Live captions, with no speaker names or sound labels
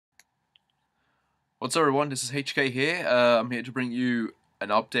What's up, everyone? This is HK here. I'm here to bring you an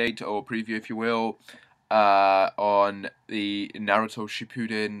update or preview, if you will, on the Naruto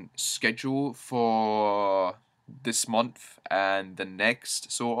Shippuden schedule for this month and the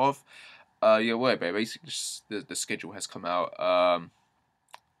next, sort of. Yeah, well, basically, just the schedule has come out. How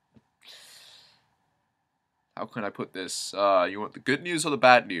can I put this? You want the good news or the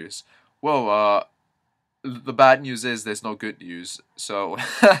bad news? Well, the bad news is there's no good news. So,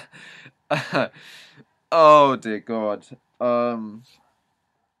 oh dear God. You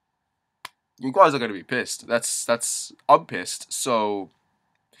guys are gonna be pissed. I'm pissed. So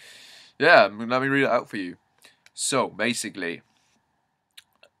yeah, let me read it out for you. So basically,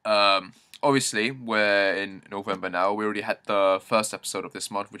 obviously we're in November now. We already had the first episode of this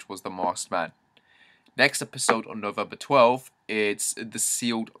month, which was the Masked Man. Next episode on November 12th, it's the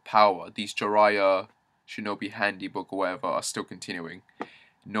Sealed Power. These Jiraiya Shinobi Handbook or whatever are still continuing.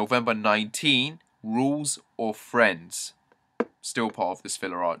 November 19, Rules or Friends, still part of this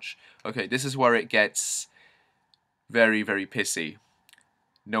filler arch. Okay, this is where it gets very, very pissy.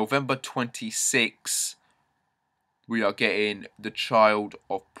 November 26, we are getting the Child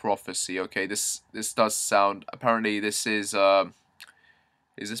of Prophecy. Okay, this does sound. Apparently, this is.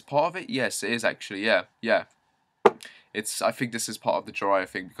 Is this part of it? Yes, it is actually. Yeah. It's. I think this is part of the Jiraiya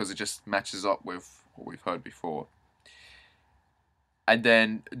thing because it just matches up with what we've heard before. And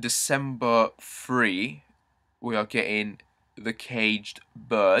then December 3, we are getting the Caged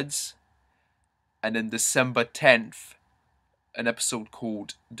Birds. And then December 10th, an episode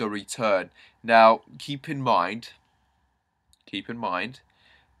called The Return. Now, keep in mind,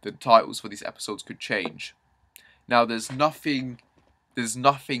 the titles for these episodes could change. Now, there's nothing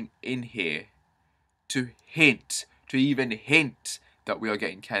in here to even hint that we are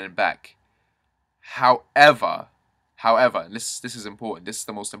getting canon back. However, and this is important. This is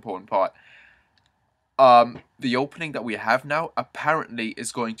the most important part. The opening that we have now apparently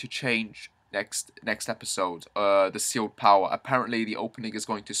is going to change next episode. The Sealed Power. Apparently, the opening is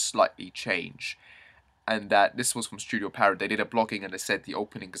going to slightly change. And that this was from Studio Parrot. They did a blogging and they said the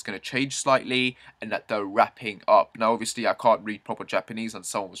opening is going to change slightly and that they're wrapping up. Now, obviously, I can't read proper Japanese and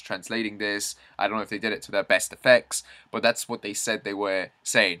someone was translating this. I don't know if they did it to their best effects, but that's what they said they were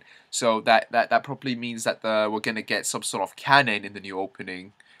saying. So that probably means that we're going to get some sort of canon in the new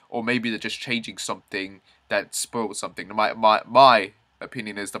opening, or maybe they're just changing something that spoils something. My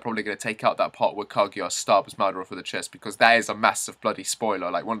opinion is they're probably going to take out that part where Kaguya stabs Madara for the chest because that is a massive bloody spoiler,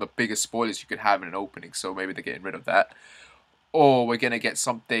 like one of the biggest spoilers you could have in an opening, so maybe they're getting rid of that. Or we're going to get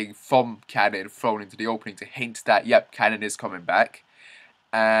something from canon thrown into the opening to hint that, yep, canon is coming back.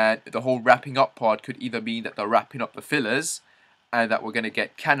 And the whole wrapping up part could either mean that they're wrapping up the fillers and that we're going to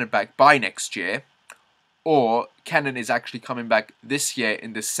get canon back by next year, or canon is actually coming back this year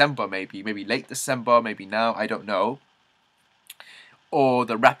in December, maybe late December, maybe now, I don't know. Or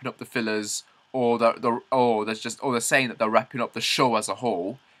they're wrapping up the fillers, or they're saying that they're wrapping up the show as a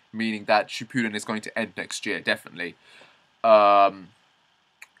whole, meaning that Shippuden is going to end next year, definitely. But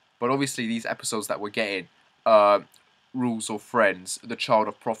obviously, these episodes that we're getting, Rules or Friends, The Child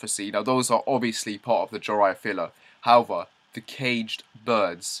of Prophecy, now those are obviously part of the Jiraiya filler. However, the Caged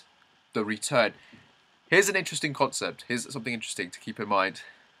Birds, The Return. Here's an interesting concept. Here's something interesting to keep in mind.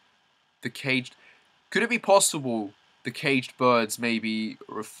 The Caged. Could it be possible the Caged Birds maybe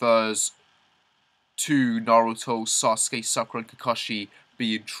refers to Naruto, Sasuke, Sakura, and Kakashi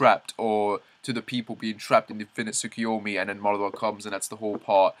being trapped, or to the people being trapped in Infinite Tsukiyomi, and then Madara comes, and that's the whole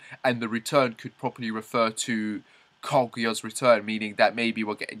part. And the return could properly refer to Kaguya's return, meaning that maybe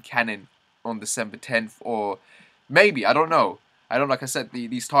we're getting canon on December 10th, or maybe, I don't know. Like I said,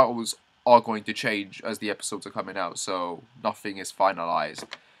 these titles are going to change as the episodes are coming out, so nothing is finalized.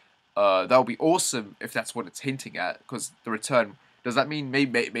 That would be awesome if that's what it's hinting at, because the return. Does that mean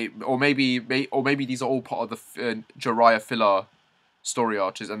maybe these are all part of the Jiraiya filler story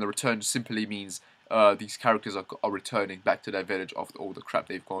arches, and the return simply means these characters are returning back to their village after all the crap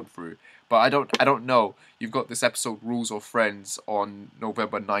they've gone through. But I don't know. You've got this episode Rules or Friends on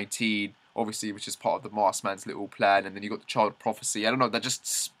November 19, obviously, which is part of the Masked Man's little plan, and then you got the Child Prophecy. I don't know. That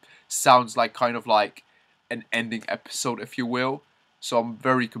just sounds like kind of like an ending episode, if you will. So I'm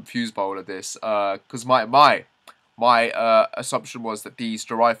very confused by all of this, because my assumption was that these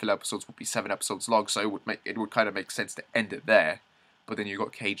Jiraiya filler episodes would be 7 episodes long, so it would kind of make sense to end it there. But then you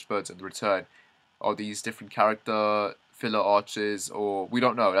got Caged Birds and the Return. Are these different character filler arches, or we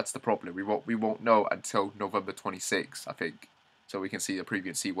don't know? That's the problem. We won't know until November 26th, I think, so we can see the preview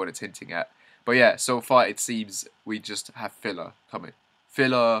and see what it's hinting at. But yeah, so far it seems we just have filler coming.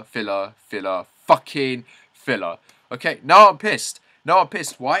 Filler, fucking filler. Okay, now I'm pissed.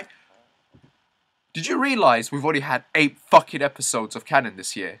 Why? Did you realize we've already had 8 fucking episodes of canon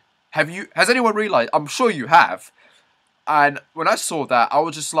this year? Has anyone realized? I'm sure you have. And when I saw that, I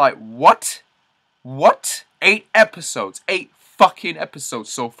was just like, what? What? 8 episodes. 8 fucking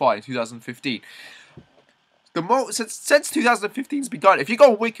episodes so far in 2015. Since 2015's begun, if you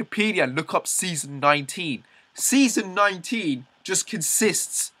go on Wikipedia and look up season 19, season 19 just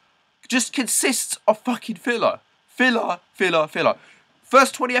consists of fucking filler. Filler.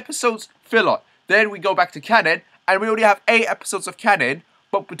 First 20 episodes, filler. Then we go back to canon, and we already have 8 episodes of canon,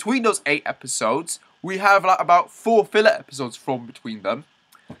 but between those 8 episodes, we have like about 4 filler episodes from between them.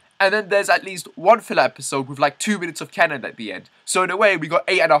 And then there's at least 1 filler episode with like 2 minutes of canon at the end. So in a way, we got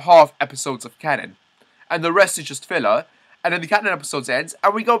 8.5 episodes of canon. And the rest is just filler. And then the canon episodes ends,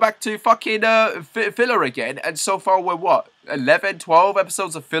 and we go back to fucking filler again. And so far we're what? 11, 12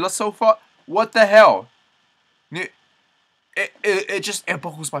 episodes of filler so far? What the hell? It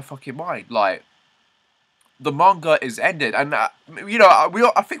boggles my fucking mind. Like, the manga is ended, and I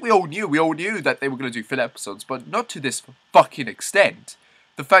think we all knew that they were gonna do filler episodes, but not to this fucking extent.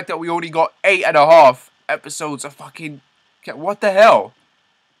 The fact that we only got 8.5 episodes of fucking, what the hell?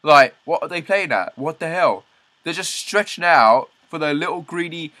 Like, what are they playing at? What the hell? They're just stretching out for their little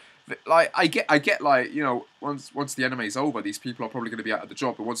greedy. Like, I get like, once the anime is over, these people are probably gonna be out of the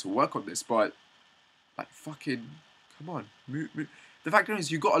job and want to work on this, but like, fucking, come on. The fact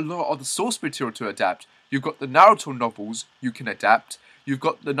is, you've got a lot of the source material to adapt. You've got the Naruto novels you can adapt. You've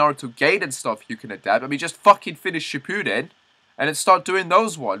got the Naruto Gaiden stuff you can adapt. I mean, just fucking finish Shippuden and then start doing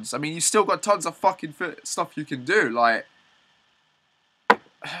those ones. I mean, you still got tons of fucking stuff you can do. Like,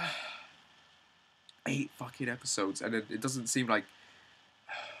 8 fucking episodes, and it doesn't seem like.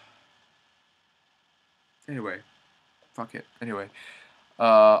 Anyway, fuck it. Anyway,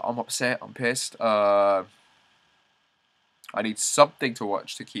 I'm upset. I'm pissed. I need something to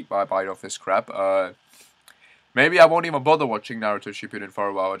watch to keep my mind off this crap. Maybe I won't even bother watching Naruto Shippuden for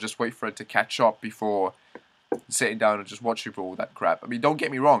a while. I'll just wait for it to catch up before sitting down and just watching for all that crap. I mean, don't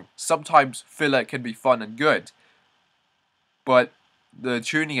get me wrong. Sometimes filler can be fun and good. But the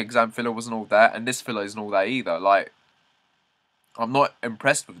tuning exam filler wasn't all that, and this filler isn't all that either. Like, I'm not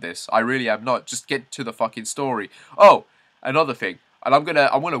impressed with this. I really am not. Just get to the fucking story. Oh, another thing. And I'm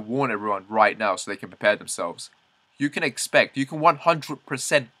gonna warn everyone right now so they can prepare themselves. You can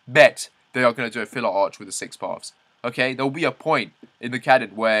 100% bet they are going to do a filler arch with the 6 paths. Okay? There'll be a point in the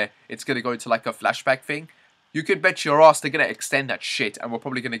canon where it's going to go into like a flashback thing. You can bet your ass they're going to extend that shit, and we're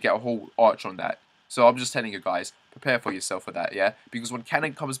probably going to get a whole arch on that. So I'm just telling you guys, prepare for yourself for that, yeah? Because when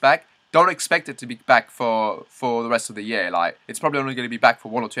canon comes back, don't expect it to be back for the rest of the year. Like, it's probably only going to be back for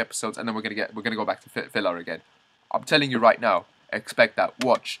 1 or 2 episodes, and then we're going to go back to filler again. I'm telling you right now, expect that.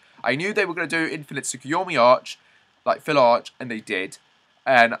 Watch. I knew they were going to do Infinite Tsukuyomi arch, like filler arch, and they did.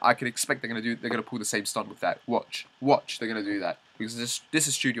 And I can expect they're gonna pull the same stunt with that. Watch, they're gonna do that, because this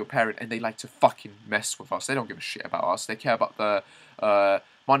is Studio Parent, and they like to fucking mess with us. They don't give a shit about us. They care about the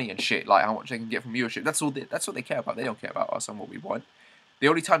money and shit, like how much they can get from viewership. That's what they care about. They don't care about us and what we want. The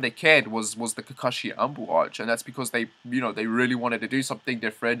only time they cared was the Kakashi Ambu arch, and that's because they really wanted to do something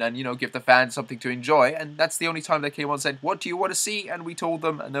different and give the fans something to enjoy. And that's the only time they came on and said, "What do you want to see?" And we told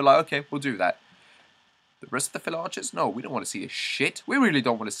them, and they're like, "Okay, we'll do that." The rest of the filler arches? No, we don't want to see this shit. We really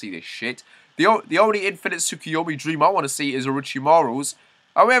don't want to see this shit. The only Infinite Tsukuyomi dream I want to see is Orochimaru's.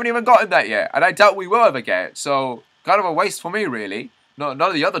 And we haven't even gotten that yet. And I doubt we will ever get it. So, kind of a waste for me, really. No, none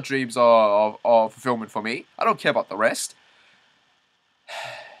of the other dreams are fulfillment for me. I don't care about the rest.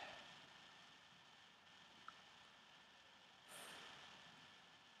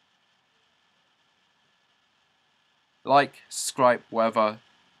 Like, subscribe, whatever.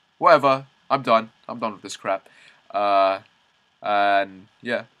 Whatever. I'm done. I'm done with this crap. And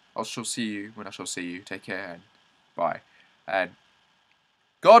yeah, I shall see you when I shall see you. Take care and bye. And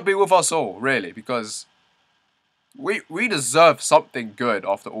God be with us all, really, because we deserve something good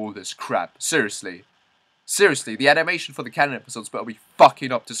after all this crap. Seriously. Seriously, the animation for the canon episodes better be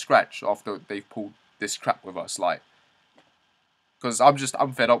fucking up to scratch after they've pulled this crap with us, like. Because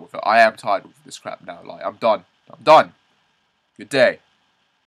I'm fed up with it. I am tired of this crap now. Like, I'm done. I'm done. Good day.